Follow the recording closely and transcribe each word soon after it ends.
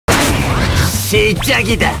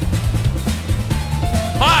시작이다.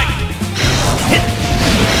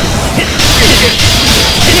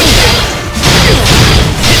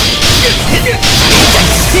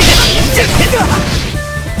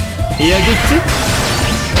 여기 있지?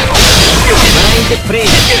 마인드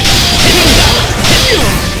브레이크.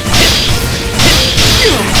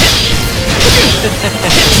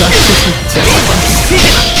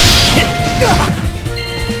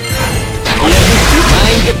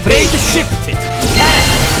 마인드 브레이크 시프트.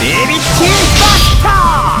 리미팅 버스터.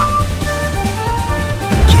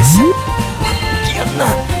 기었나?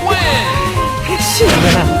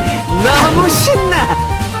 신나. 너무 신나.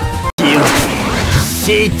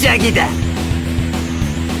 시작이다.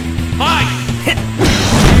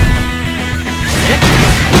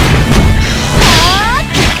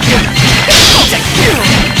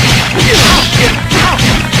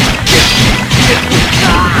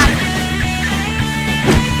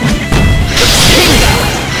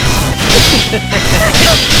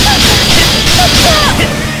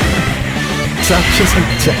 좌표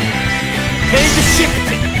선택. 페이지 시프트.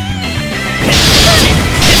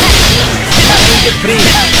 마인드 브레이크.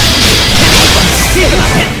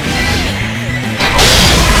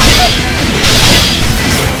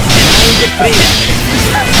 마인드 브레이크.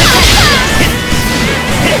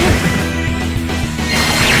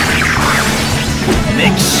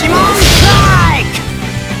 맥시멈 스트라이크.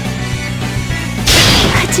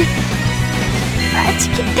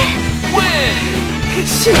 아직인데.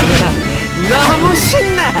 신나. 너무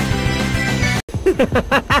신나.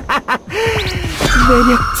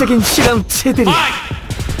 매력적인 실험체들이.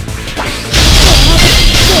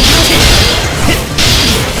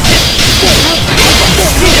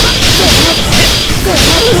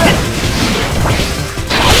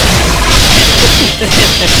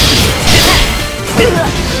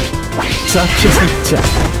 좌표 살짝.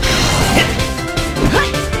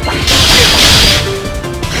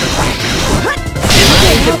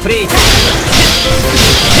 마인드 브레이크.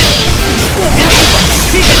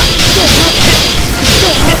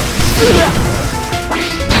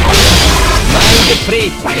 마인드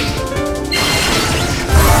브레이크.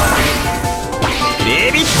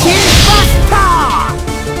 리미팅 버스터.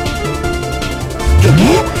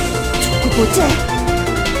 두고 보자.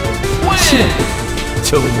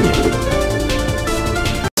 좋은 일.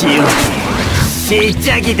 지금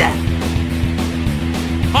시작이다.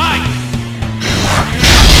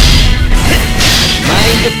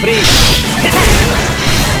 마인드 브레이크.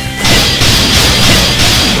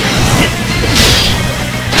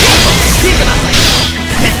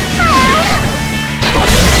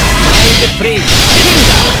 마인드 브레이크.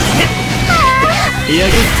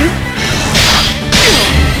 여기 있지?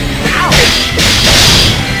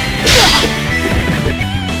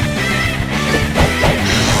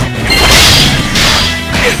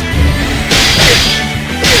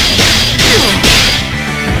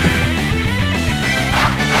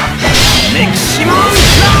 맥시멈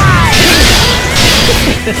드라이브.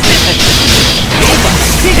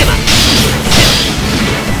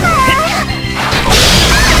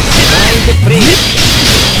 마인드 브레이크.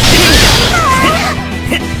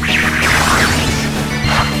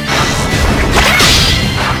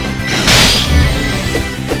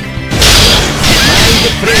 마인드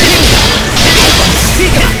브레이크.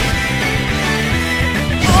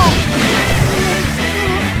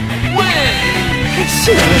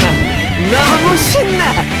 신나. 너무 신나.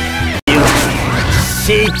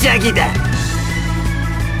 시작이다.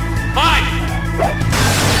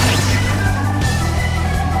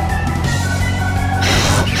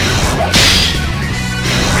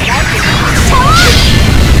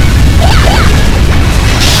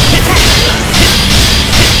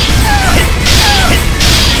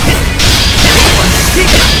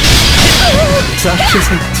 좌표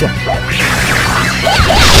살짝.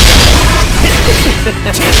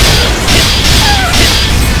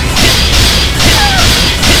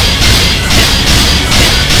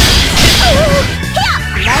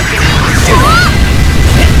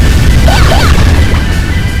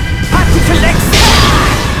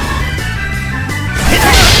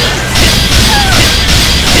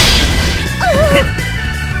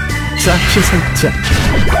 좌표 살짝.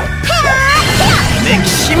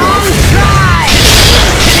 맥시멈 드라이브.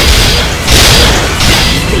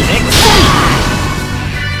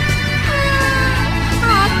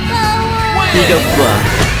 이것과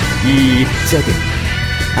이 입자들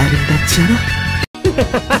아름답지 않아?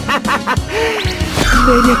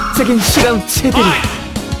 매력적인 실험체들이.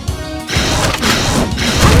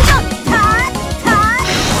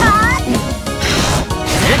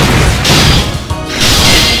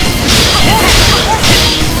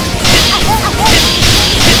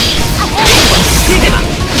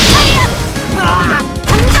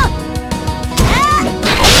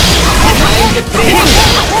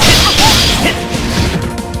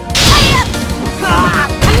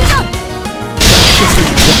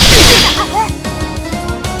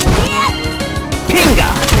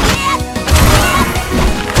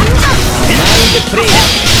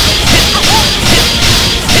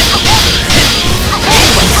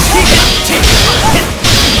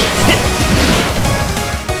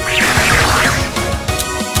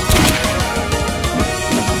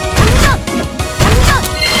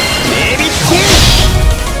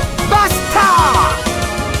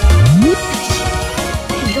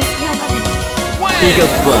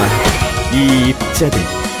 이것과 이 입자들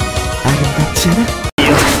아름답지 않아?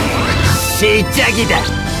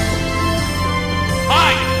 시작이다.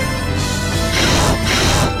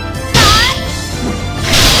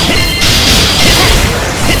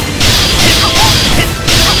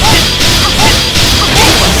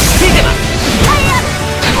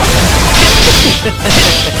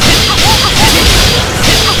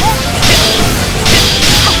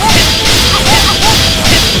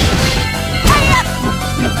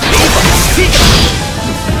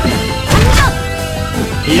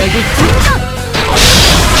 여기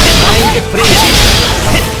마인드 프레이즈.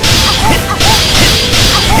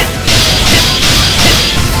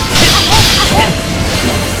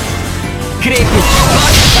 그레이트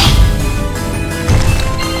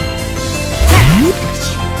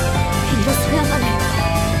일러서야만 해.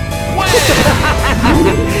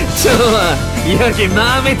 좋아, 여기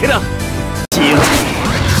마음에 들어. 지금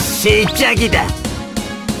시작이다.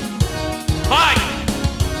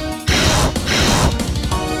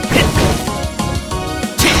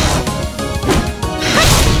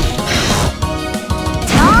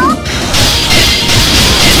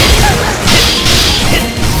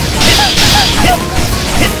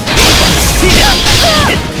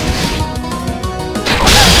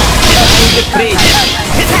 프레이즈.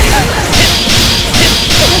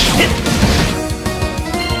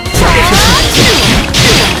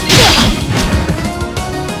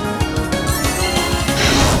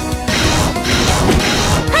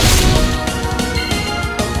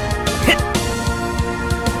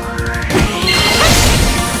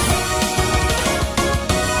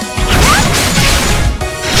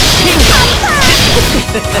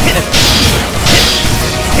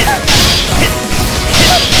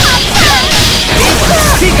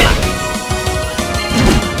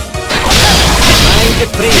 마인드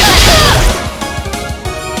프레이즈.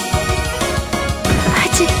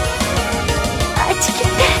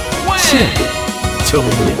 아직인데.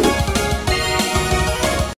 종료.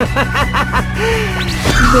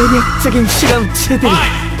 매력적인 실험체들이.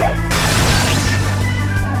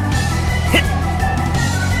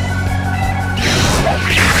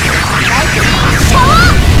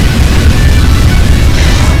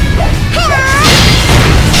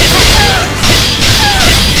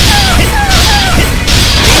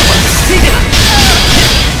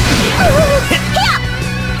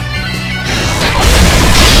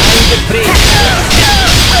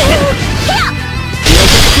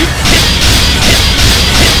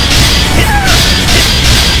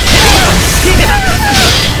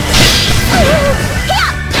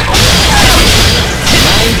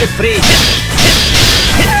 프레이즈.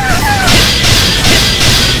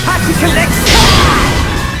 파티클 렉스.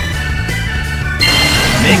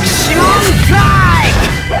 맥시멈 드라이브.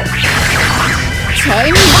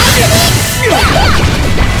 젊은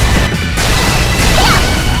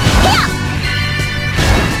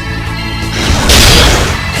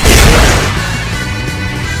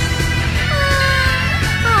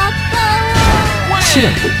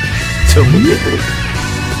실험 종료.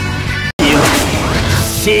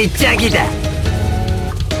 시작이다.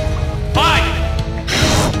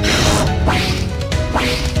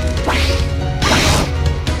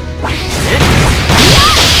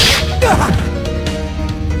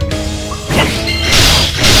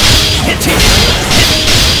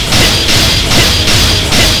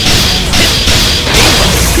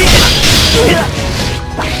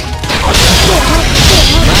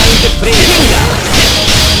 마인드 프레이즈.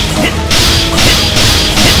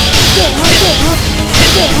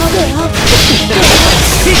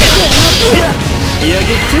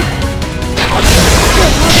 여기 있지?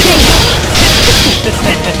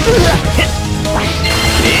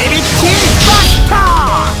 데뷔팀 버스터!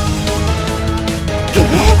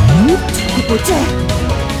 두고 보자.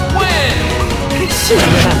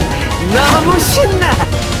 신나! 너무 신나!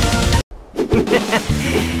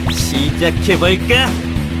 시작해볼까?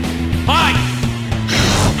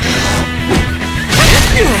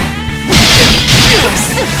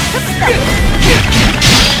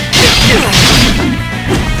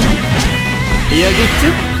 여기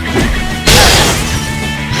있지?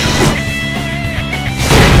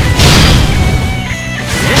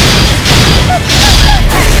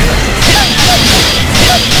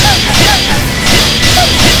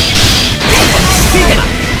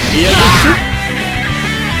 여기 있지?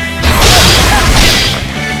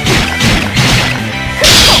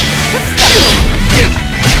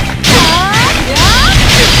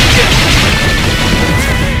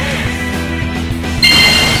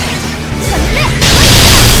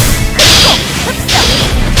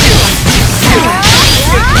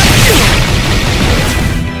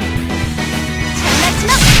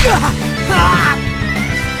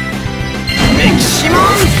 맥시멈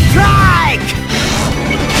스트라이크!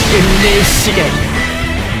 끝내 시간.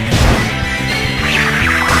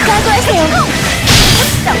 각오하세요.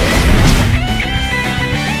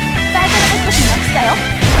 빠져나갈 곳은 없어요.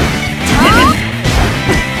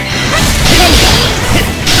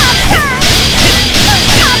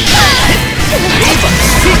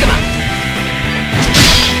 시그마.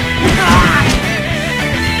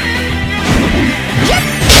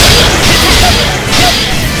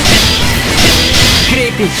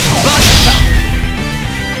 크리피 버스터.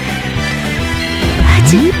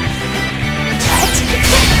 아직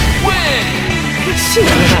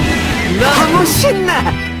신나. 너무 신나.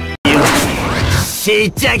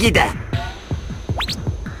 시작이다.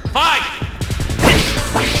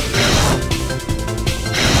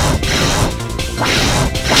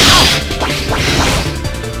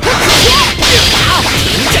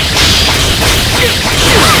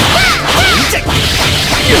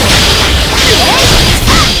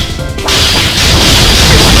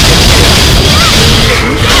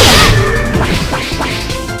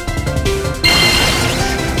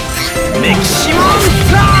 맥시멈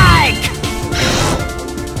스트라이크!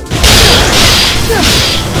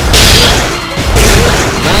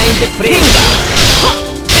 마인드 프레인가!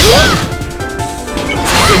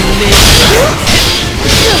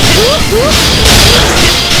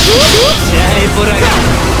 잘 보라가!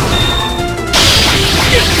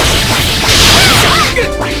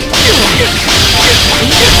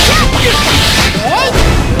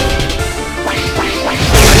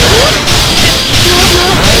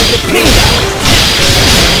 마인드 프레인가!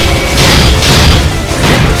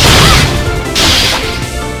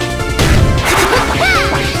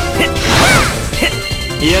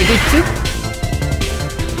 여기 있지?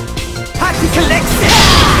 파티클 렉스!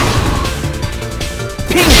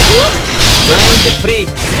 핑크! 마인드 프레이!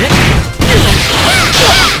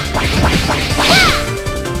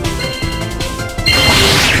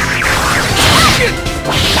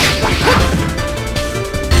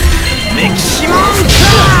 맥시멈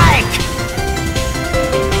스트라이크!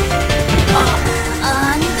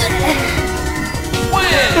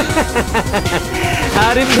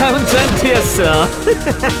 아름다운 전투였어.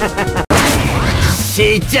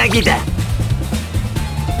 시작이다.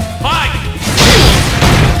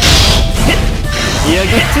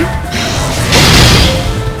 여기 있지?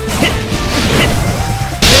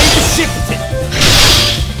 레이드 시프트.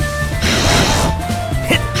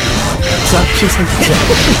 좌표 설정.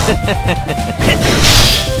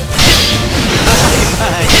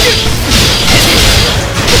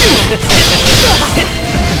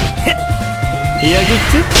 여기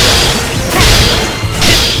있지?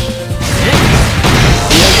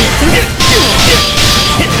 여기 있지?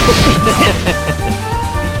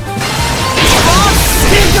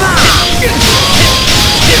 시그마!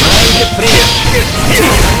 마인드 프레이!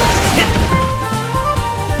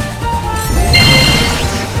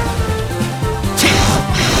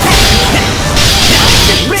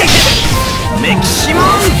 맥시멈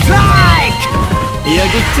스트라이크!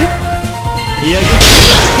 여기 있지? 여기 있지?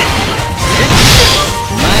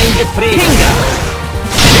 마인드 프레이!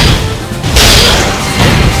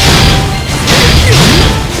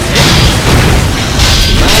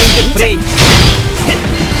 마인드 프레이!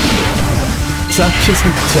 좌표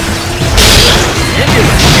설정.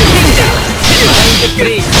 마인드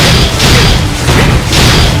프레이!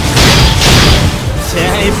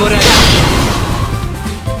 잘 보라가!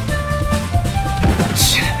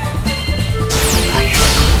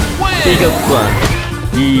 이것과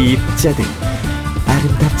이 입자들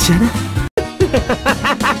아름답지 않아?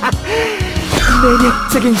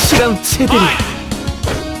 매력적인 실험체들이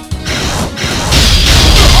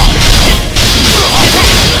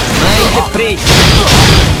마인드 프레이!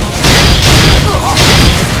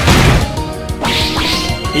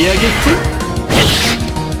 여기 있지?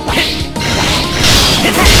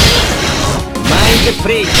 마인드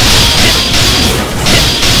프레이!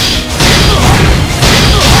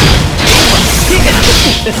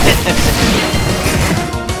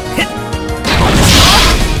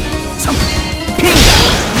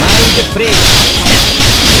 마인드 프레이!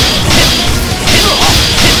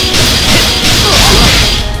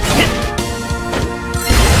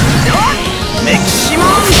 맥시멈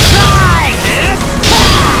스트라이크!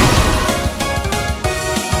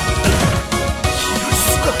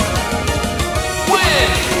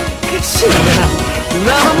 신나!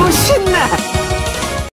 너무 신나!